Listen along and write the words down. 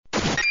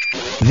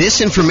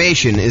This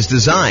information is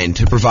designed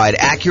to provide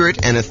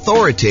accurate and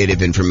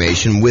authoritative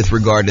information with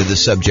regard to the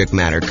subject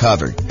matter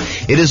covered.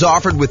 It is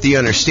offered with the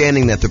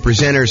understanding that the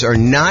presenters are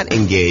not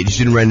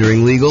engaged in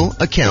rendering legal,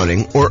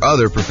 accounting, or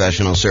other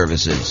professional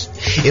services.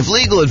 If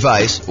legal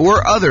advice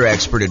or other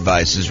expert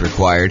advice is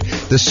required,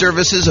 the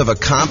services of a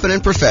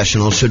competent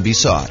professional should be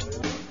sought.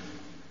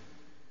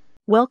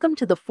 Welcome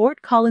to the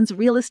Fort Collins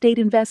Real Estate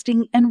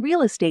Investing and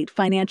Real Estate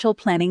Financial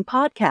Planning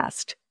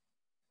Podcast.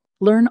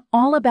 Learn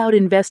all about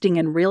investing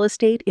in real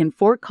estate in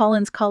Fort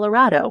Collins,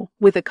 Colorado,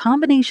 with a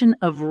combination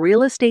of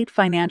real estate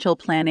financial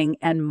planning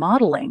and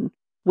modeling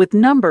with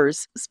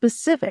numbers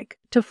specific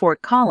to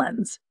Fort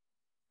Collins,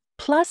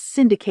 plus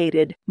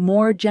syndicated,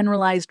 more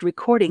generalized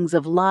recordings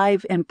of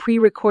live and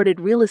pre-recorded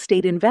real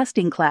estate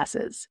investing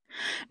classes,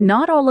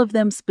 not all of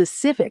them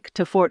specific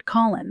to Fort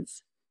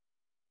Collins.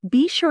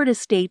 Be sure to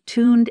stay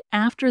tuned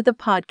after the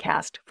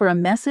podcast for a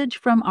message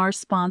from our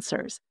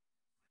sponsors.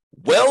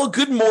 Well,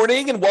 good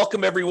morning and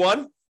welcome,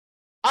 everyone.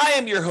 I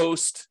am your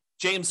host,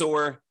 James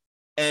Orr,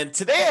 and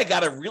today I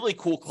got a really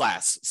cool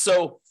class.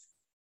 So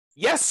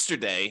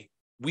yesterday,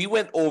 we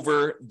went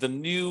over the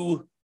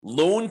new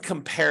loan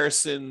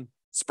comparison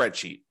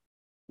spreadsheet,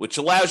 which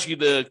allows you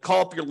to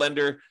call up your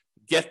lender,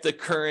 get the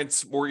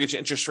current mortgage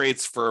interest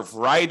rates for a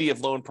variety of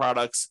loan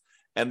products,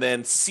 and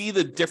then see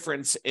the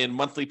difference in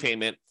monthly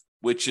payment,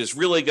 which is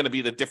really going to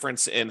be the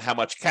difference in how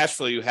much cash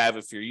flow you have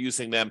if you're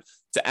using them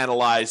to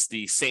analyze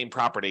the same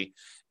property.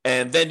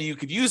 And then you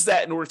could use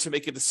that in order to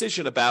make a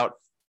decision about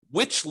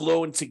which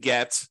loan to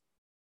get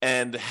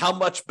and how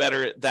much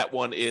better that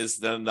one is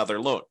than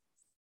another loan.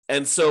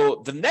 And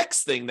so the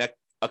next thing that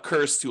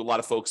occurs to a lot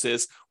of folks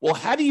is, well,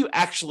 how do you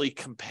actually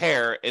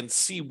compare and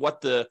see what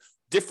the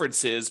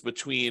difference is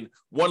between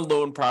one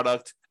loan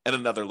product and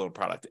another loan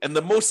product? And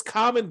the most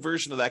common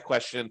version of that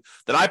question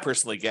that I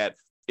personally get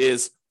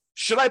is,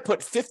 should I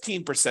put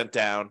 15%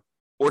 down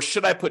or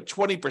should I put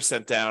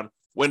 20% down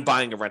when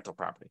buying a rental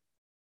property?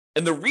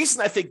 And the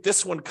reason I think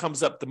this one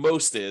comes up the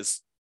most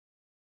is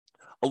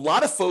a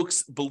lot of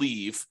folks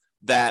believe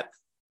that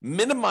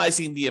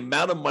minimizing the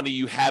amount of money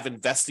you have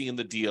investing in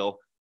the deal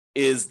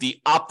is the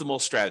optimal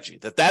strategy,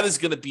 that is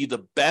going to be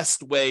the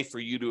best way for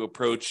you to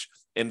approach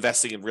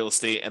investing in real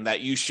estate, and that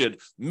you should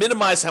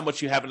minimize how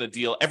much you have in a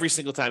deal every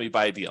single time you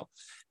buy a deal.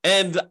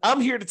 And I'm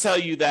here to tell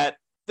you that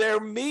there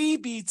may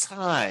be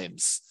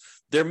times,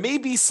 there may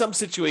be some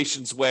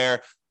situations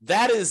where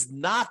that is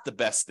not the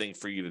best thing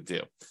for you to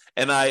do.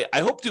 And I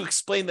hope to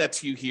explain that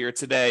to you here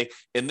today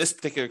in this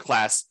particular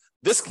class.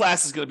 This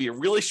class is going to be a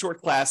really short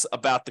class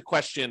about the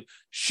question,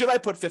 should I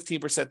put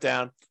 15%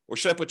 down or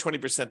should I put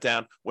 20%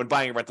 down when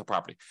buying a rental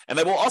property? And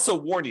I will also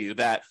warn you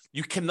that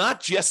you cannot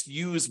just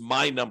use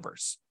my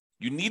numbers.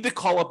 You need to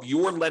call up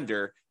your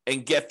lender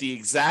and get the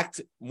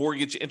exact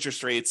mortgage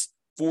interest rates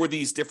for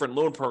these different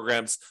loan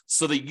programs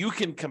so that you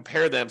can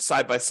compare them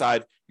side by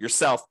side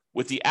yourself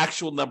with the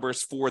actual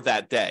numbers for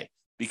that day,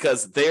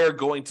 because they're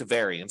going to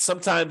vary. And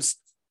sometimes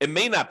it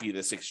may not be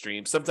this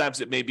extreme. Sometimes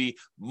it may be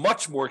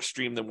much more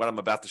extreme than what I'm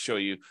about to show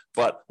you,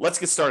 but let's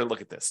get started and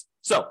look at this.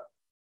 So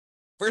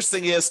first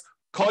thing is,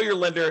 call your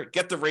lender,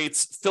 get the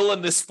rates, fill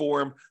in this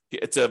form.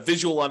 It's a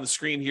visual on the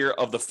screen here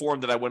of the form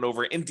that I went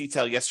over in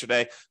detail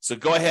yesterday. So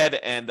go ahead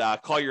and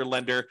call your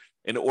lender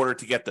in order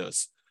to get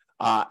those.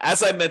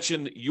 As I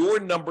mentioned,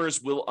 your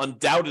numbers will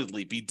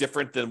undoubtedly be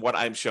different than what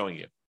I'm showing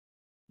you.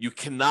 You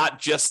cannot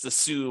just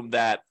assume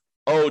that,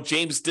 oh,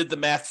 James did the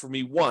math for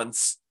me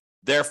once,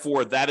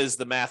 therefore that is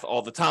the math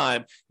all the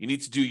time. You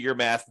need to do your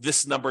math.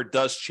 This number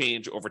does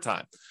change over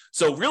time.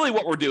 So really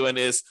what we're doing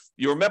is,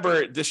 you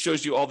remember this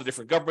shows you all the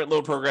different government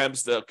loan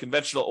programs, the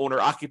conventional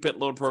owner-occupant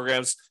loan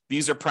programs.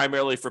 These are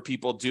primarily for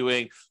people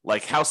doing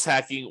like house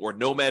hacking or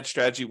nomad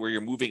strategy where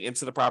you're moving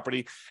into the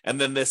property. And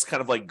then this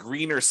kind of like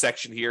greener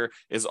section here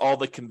is all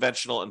the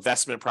conventional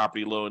investment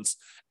property loans.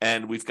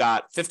 And we've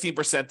got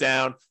 15%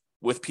 down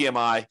with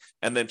PMI,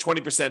 and then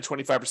 20%,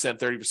 25%,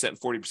 30%, and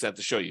 40%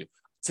 to show you.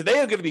 Today,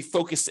 I'm going to be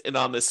focused in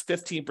on this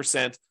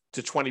 15%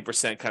 to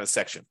 20% kind of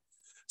section.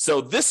 So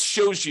this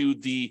shows you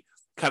the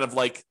kind of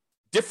like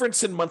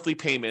difference in monthly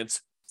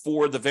payments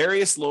for the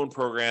various loan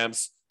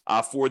programs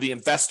for the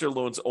investor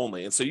loans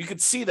only. And so you can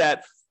see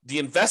that the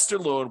investor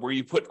loan, where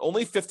you put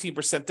only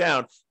 15%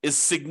 down, is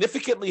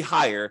significantly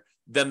higher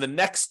than the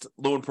next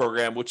loan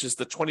program, which is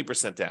the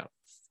 20% down.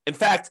 In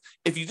fact,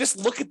 if you just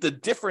look at the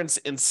difference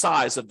in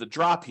size of the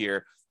drop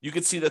here, you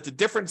can see that the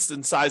difference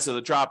in size of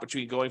the drop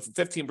between going from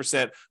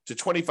 15% to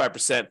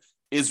 25%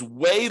 is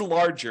way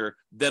larger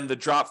than the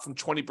drop from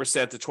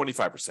 20% to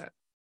 25%.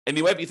 And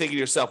you might be thinking to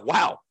yourself,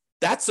 wow,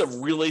 that's a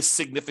really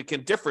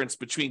significant difference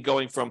between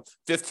going from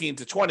 15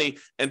 to 20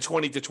 and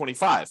 20 to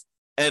 25.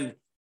 And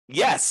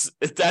yes,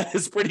 that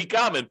is pretty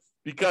common,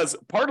 because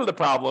part of the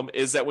problem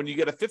is that when you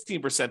get a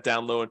 15%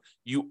 down loan,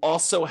 you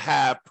also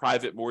have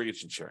private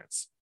mortgage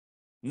insurance.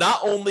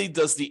 Not only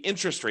does the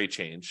interest rate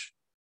change,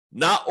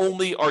 not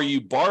only are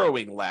you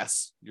borrowing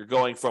less, you're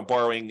going from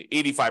borrowing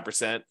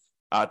 85%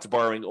 to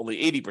borrowing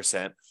only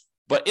 80%,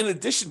 but in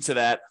addition to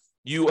that,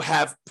 you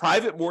have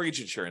private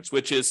mortgage insurance,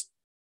 which is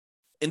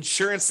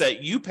insurance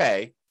that you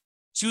pay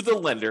to the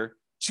lender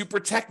to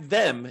protect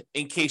them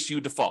in case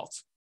you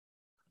default.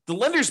 The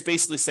lender's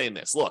basically saying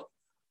this, look,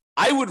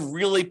 I would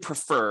really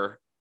prefer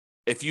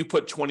if you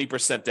put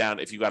 20% down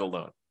if you got a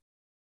loan.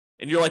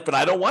 And you're like, but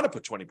I don't want to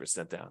put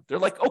 20% down. They're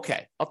like,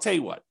 okay, I'll tell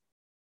you what.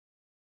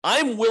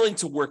 I'm willing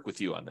to work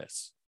with you on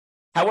this.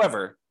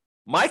 However,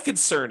 my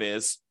concern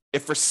is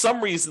if for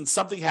some reason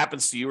something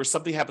happens to you or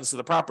something happens to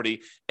the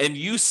property and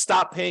you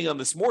stop paying on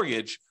this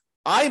mortgage,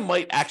 I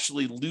might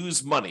actually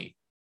lose money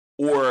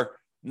or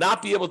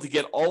not be able to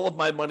get all of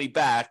my money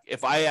back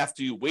if I have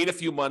to wait a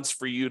few months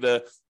for you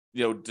to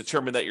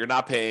determine that you're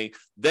not paying,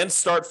 then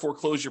start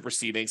foreclosure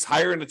proceedings,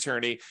 hire an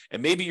attorney, and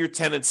maybe your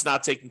tenant's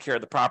not taking care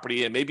of the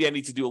property, and maybe I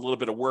need to do a little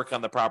bit of work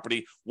on the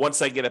property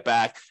once I get it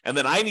back, and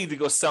then I need to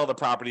go sell the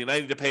property, and I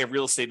need to pay a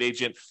real estate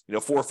agent,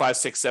 4, 5,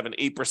 6, 7,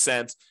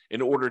 8%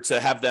 in order to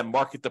have them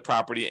market the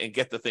property and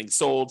get the thing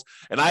sold.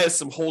 And I have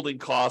some holding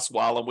costs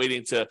while I'm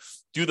waiting to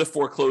do the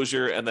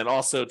foreclosure, and then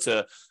also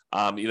to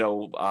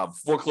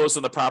foreclose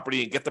on the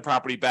property and get the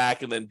property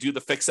back and then do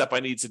the fix up I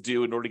need to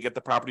do in order to get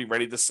the property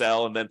ready to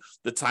sell. And then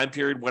the time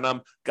period when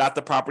I'm got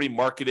the property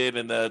marketed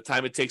and the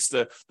time it takes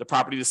the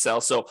property to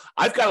sell. So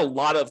I've got a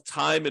lot of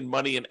time and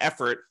money and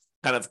effort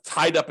kind of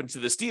tied up into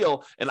this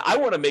deal. And I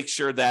want to make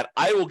sure that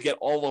I will get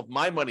all of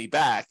my money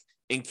back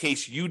in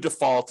case you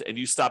default and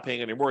you stop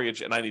paying on your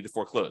mortgage and I need to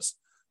foreclose.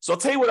 So I'll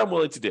tell you what I'm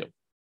willing to do.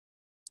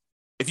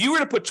 If you were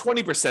to put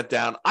 20%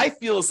 down, I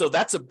feel as though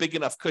that's a big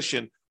enough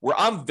cushion where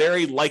I'm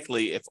very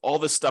likely, if all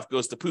this stuff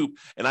goes to poop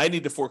and I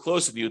need to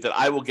foreclose on you, that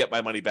I will get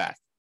my money back.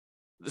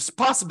 There's a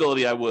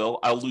possibility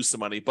I'll lose some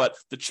money, but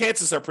the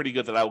chances are pretty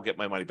good that I will get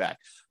my money back.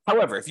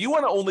 However, if you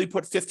want to only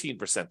put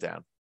 15%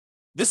 down,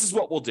 this is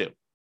what we'll do.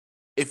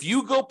 If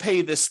you go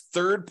pay this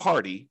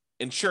third-party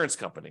insurance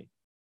company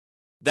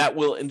that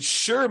will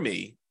insure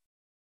me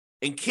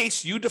in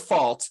case you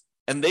default,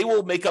 and they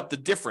will make up the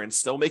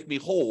difference, they'll make me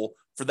whole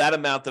for that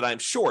amount that I'm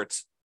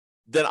short,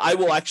 then I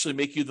will actually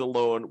make you the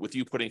loan with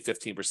you putting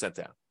 15%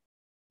 down.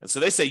 And so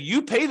they say,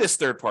 you pay this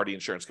third-party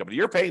insurance company,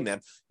 you're paying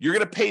them, you're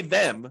going to pay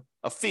them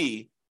a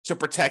fee to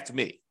protect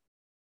me.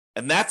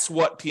 And that's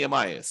what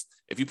PMI is.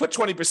 If you put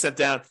 20%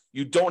 down,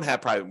 you don't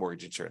have private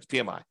mortgage insurance,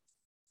 PMI.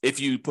 If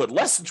you put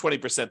less than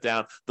 20%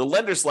 down, the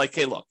lender's like,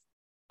 hey, look,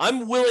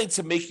 I'm willing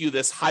to make you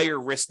this higher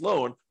risk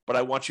loan, but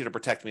I want you to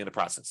protect me in the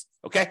process,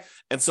 okay?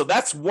 And so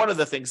that's one of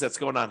the things that's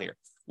going on here.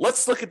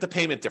 Let's look at the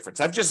payment difference.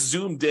 I've just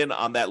zoomed in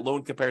on that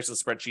loan comparison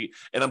spreadsheet,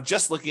 and I'm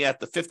just looking at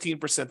the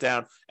 15%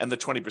 down and the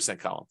 20%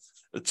 column.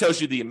 It tells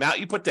you the amount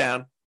you put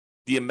down,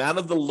 the amount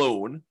of the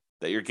loan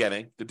that you're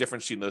getting, the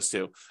difference between those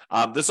two.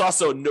 There's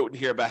also a note in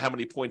here about how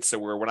many points there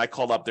were. When I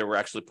called up, there were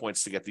actually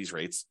points to get these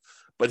rates.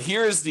 But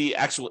here is the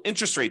actual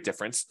interest rate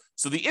difference.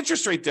 So the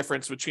interest rate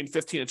difference between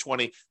 15 and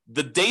 20,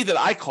 the day that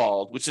I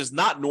called, which is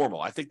not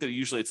normal. I think that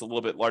usually it's a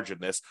little bit larger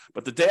than this,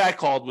 but the day I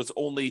called was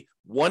only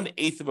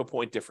 1/8 of a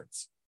point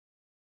difference,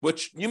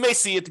 which you may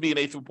see it to be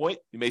 1/8 of a point.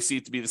 You may see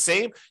it to be the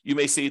same. You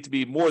may see it to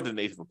be more than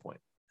 1/8 of a point.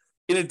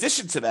 In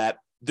addition to that,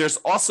 there's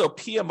also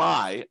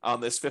PMI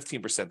on this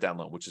 15% down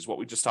loan, which is what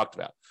we just talked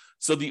about.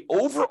 So the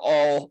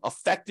overall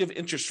effective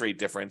interest rate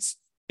difference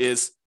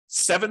is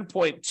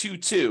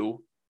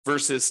 7.22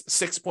 versus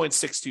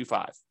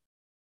 6.625.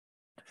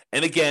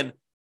 And again,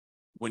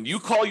 when you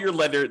call your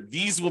lender,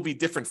 these will be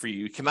different for you.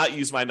 You cannot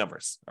use my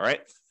numbers, all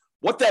right?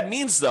 What that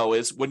means, though,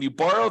 is when you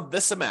borrow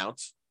this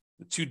amount,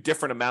 the two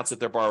different amounts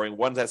that they're borrowing,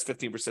 one that's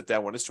 15%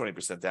 down, one is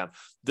 20% down,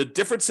 the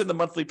difference in the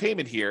monthly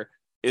payment here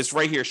is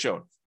right here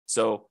shown.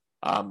 So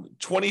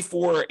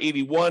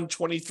 $24.81,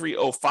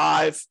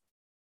 $23.05.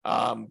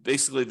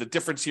 Basically, the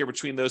difference here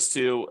between those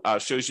two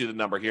shows you the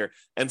number here.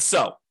 And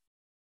so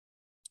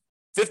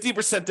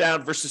 50%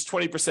 down versus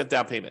 20%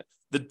 down payment.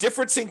 The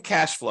difference in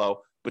cash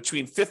flow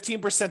between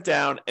 15%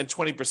 down and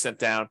 20%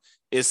 down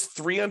is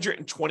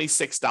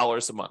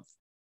 $326 a month.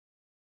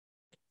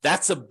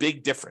 That's a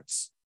big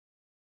difference.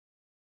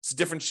 It's a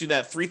difference between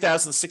that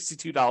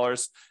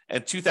 $3,062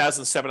 and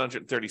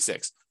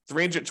 $2,736,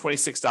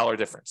 $326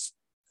 difference.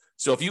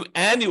 So if you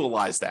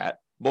annualize that,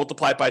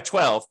 multiply it by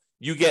 12,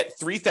 you get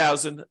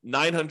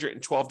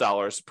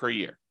 $3,912 per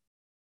year.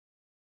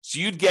 So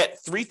you'd get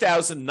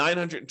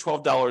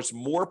 $3,912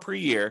 more per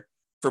year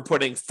for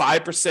putting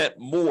 5%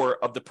 more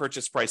of the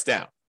purchase price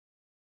down.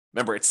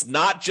 Remember, it's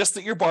not just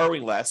that you're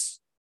borrowing less,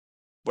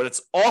 but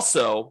it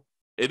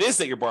is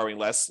that you're borrowing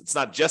less. It's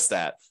not just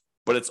that,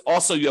 but it's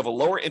also you have a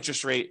lower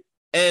interest rate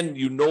and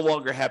you no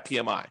longer have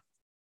PMI.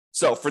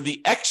 So for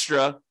the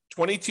extra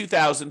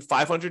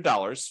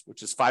 $22,500,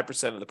 which is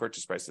 5% of the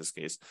purchase price in this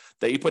case,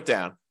 that you put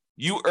down,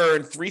 you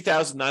earn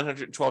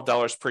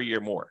 $3,912 per year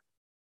more,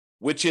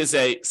 which is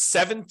a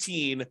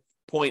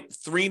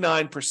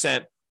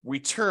 17.39%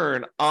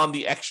 return on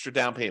the extra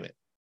down payment.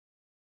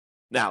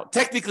 Now,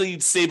 technically,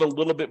 you'd save a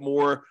little bit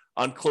more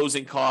on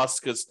closing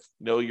costs because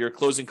your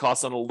closing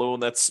costs on a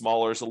loan that's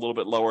smaller is a little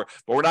bit lower,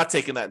 but we're not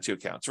taking that into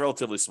account. It's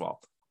relatively small.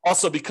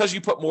 Also, because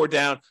you put more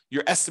down,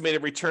 your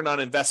estimated return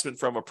on investment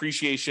from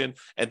appreciation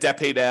and debt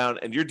pay down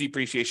and your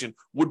depreciation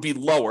would be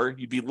lower.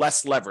 You'd be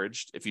less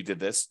leveraged if you did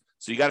this.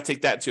 So you got to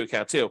take that into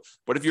account too.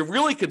 But if you're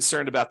really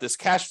concerned about this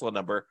cash flow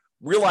number,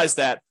 realize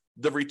that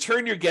the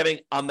return you're getting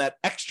on that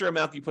extra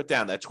amount you put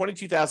down, that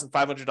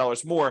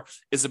 $22,500 more,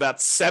 is about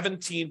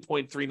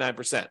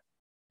 17.39%.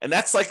 And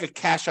that's like a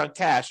cash on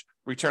cash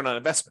return on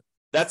investment.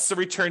 That's the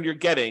return you're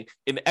getting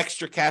in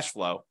extra cash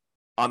flow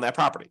on that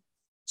property.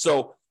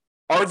 So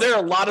are there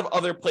a lot of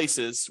other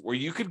places where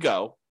you could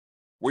go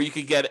where you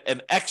could get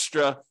an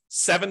extra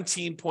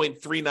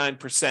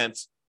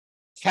 17.39%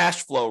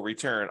 cash flow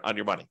return on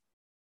your money?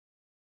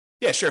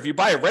 Yeah, sure. If you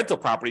buy a rental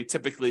property,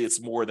 typically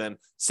it's more than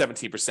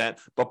 17%,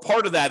 but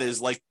part of that is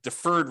like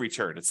deferred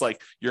return. It's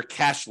like your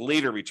cash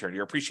later return,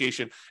 your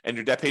appreciation, and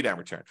your debt pay down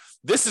return.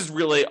 This is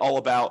really all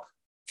about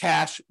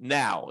cash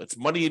now. It's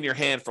money in your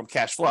hand from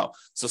cash flow.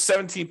 So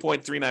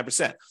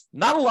 17.39%.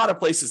 Not a lot of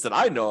places that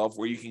I know of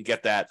where you can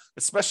get that,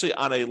 especially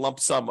on a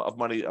lump sum of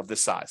money of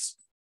this size.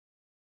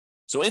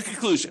 So in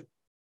conclusion,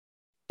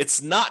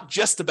 it's not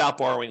just about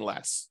borrowing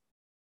less.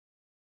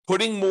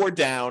 Putting more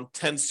down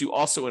tends to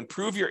also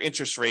improve your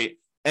interest rate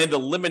and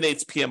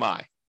eliminates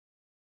PMI.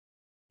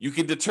 You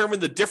can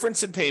determine the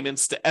difference in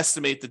payments to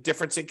estimate the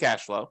difference in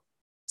cash flow,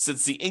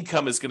 since the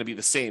income is going to be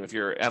the same if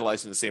you're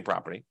analyzing the same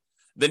property.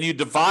 Then you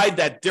divide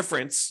that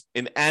difference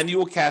in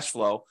annual cash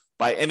flow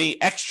by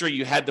any extra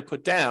you had to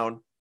put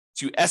down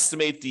to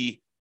estimate the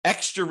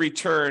extra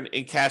return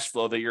in cash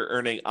flow that you're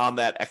earning on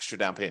that extra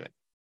down payment.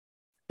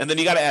 And then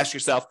you got to ask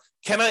yourself,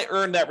 can I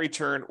earn that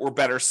return or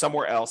better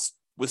somewhere else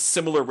with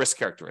similar risk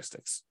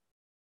characteristics?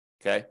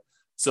 Okay.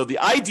 So the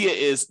idea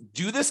is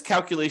do this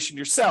calculation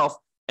yourself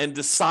and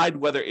decide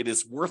whether it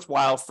is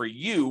worthwhile for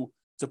you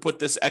to put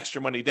this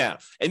extra money down.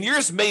 And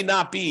yours may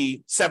not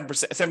be 7%,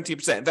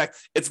 17%. In fact,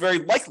 it's very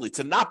likely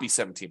to not be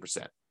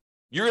 17%.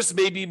 Yours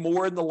may be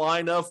more in the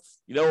line of,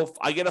 if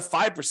I get a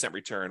 5%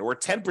 return or a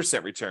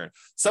 10% return.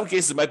 Some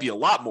cases it might be a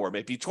lot more,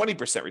 maybe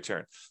 20%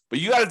 return. But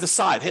you got to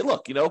decide, hey,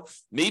 look,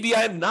 maybe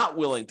I'm not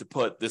willing to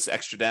put this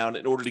extra down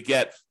in order to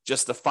get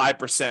just a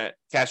 5%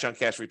 cash on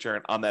cash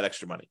return on that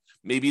extra money.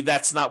 Maybe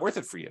that's not worth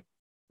it for you.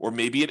 Or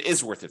maybe it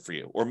is worth it for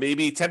you. Or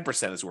maybe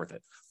 10% is worth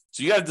it.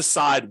 So you got to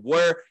decide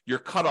where your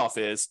cutoff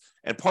is.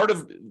 And part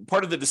of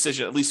the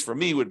decision, at least for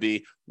me, would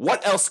be,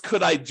 what else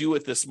could I do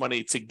with this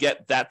money to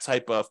get that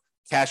type of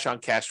cash on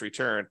cash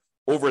return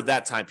over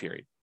that time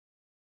period?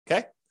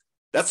 Okay.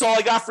 That's all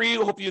I got for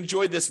you. Hope you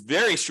enjoyed this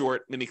very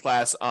short mini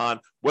class on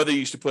whether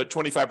you should put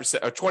 25%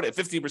 or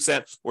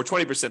 15% or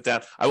 20%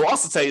 down. I will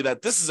also tell you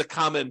that this is a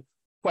common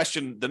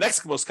question. The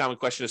next most common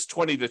question is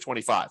 20 to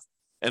 25.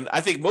 And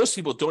I think most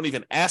people don't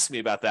even ask me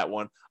about that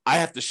one. I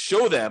have to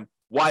show them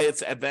why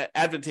it's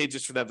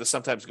advantageous for them to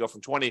sometimes go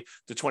from 20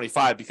 to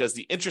 25, because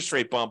the interest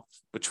rate bump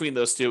between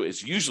those two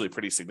is usually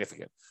pretty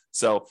significant.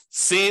 So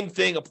same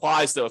thing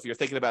applies, though, if you're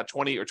thinking about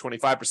 20 or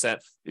 25%,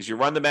 is you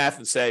run the math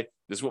and say,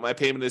 this is what my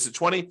payment is at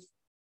 20,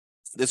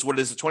 this is what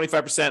it is at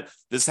 25%,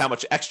 this is how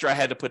much extra I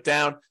had to put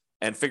down,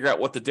 and figure out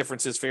what the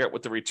difference is, figure out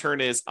what the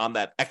return is on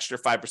that extra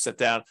 5%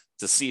 down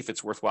to see if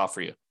it's worthwhile for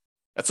you.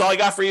 That's all I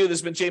got for you. This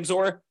has been James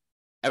Orr.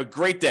 Have a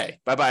great day.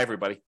 Bye-bye,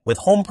 everybody. With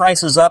home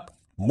prices up,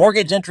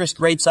 mortgage interest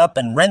rates up,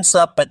 and rents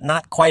up, but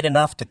not quite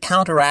enough to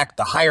counteract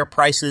the higher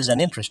prices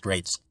and interest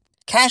rates,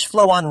 cash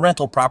flow on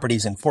rental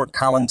properties in Fort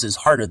Collins is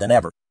harder than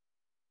ever.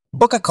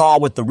 Book a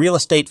call with the Real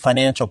Estate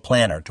Financial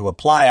Planner to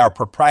apply our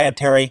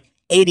proprietary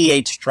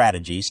 88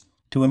 strategies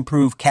to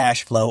improve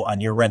cash flow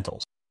on your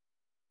rentals.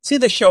 See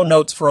the show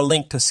notes for a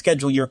link to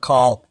schedule your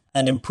call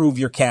and improve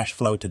your cash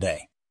flow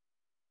today.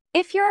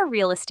 If you're a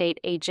real estate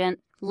agent,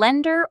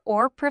 lender,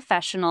 or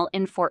professional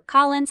in Fort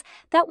Collins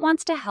that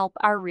wants to help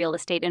our real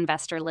estate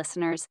investor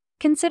listeners,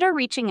 consider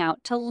reaching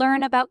out to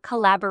learn about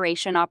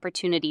collaboration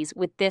opportunities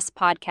with this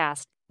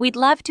podcast. We'd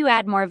love to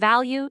add more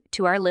value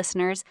to our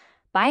listeners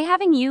by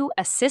having you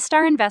assist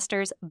our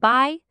investors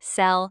buy,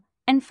 sell,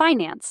 and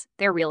finance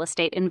their real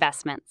estate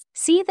investments.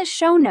 See the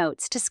show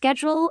notes to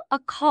schedule a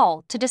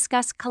call to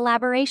discuss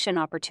collaboration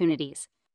opportunities.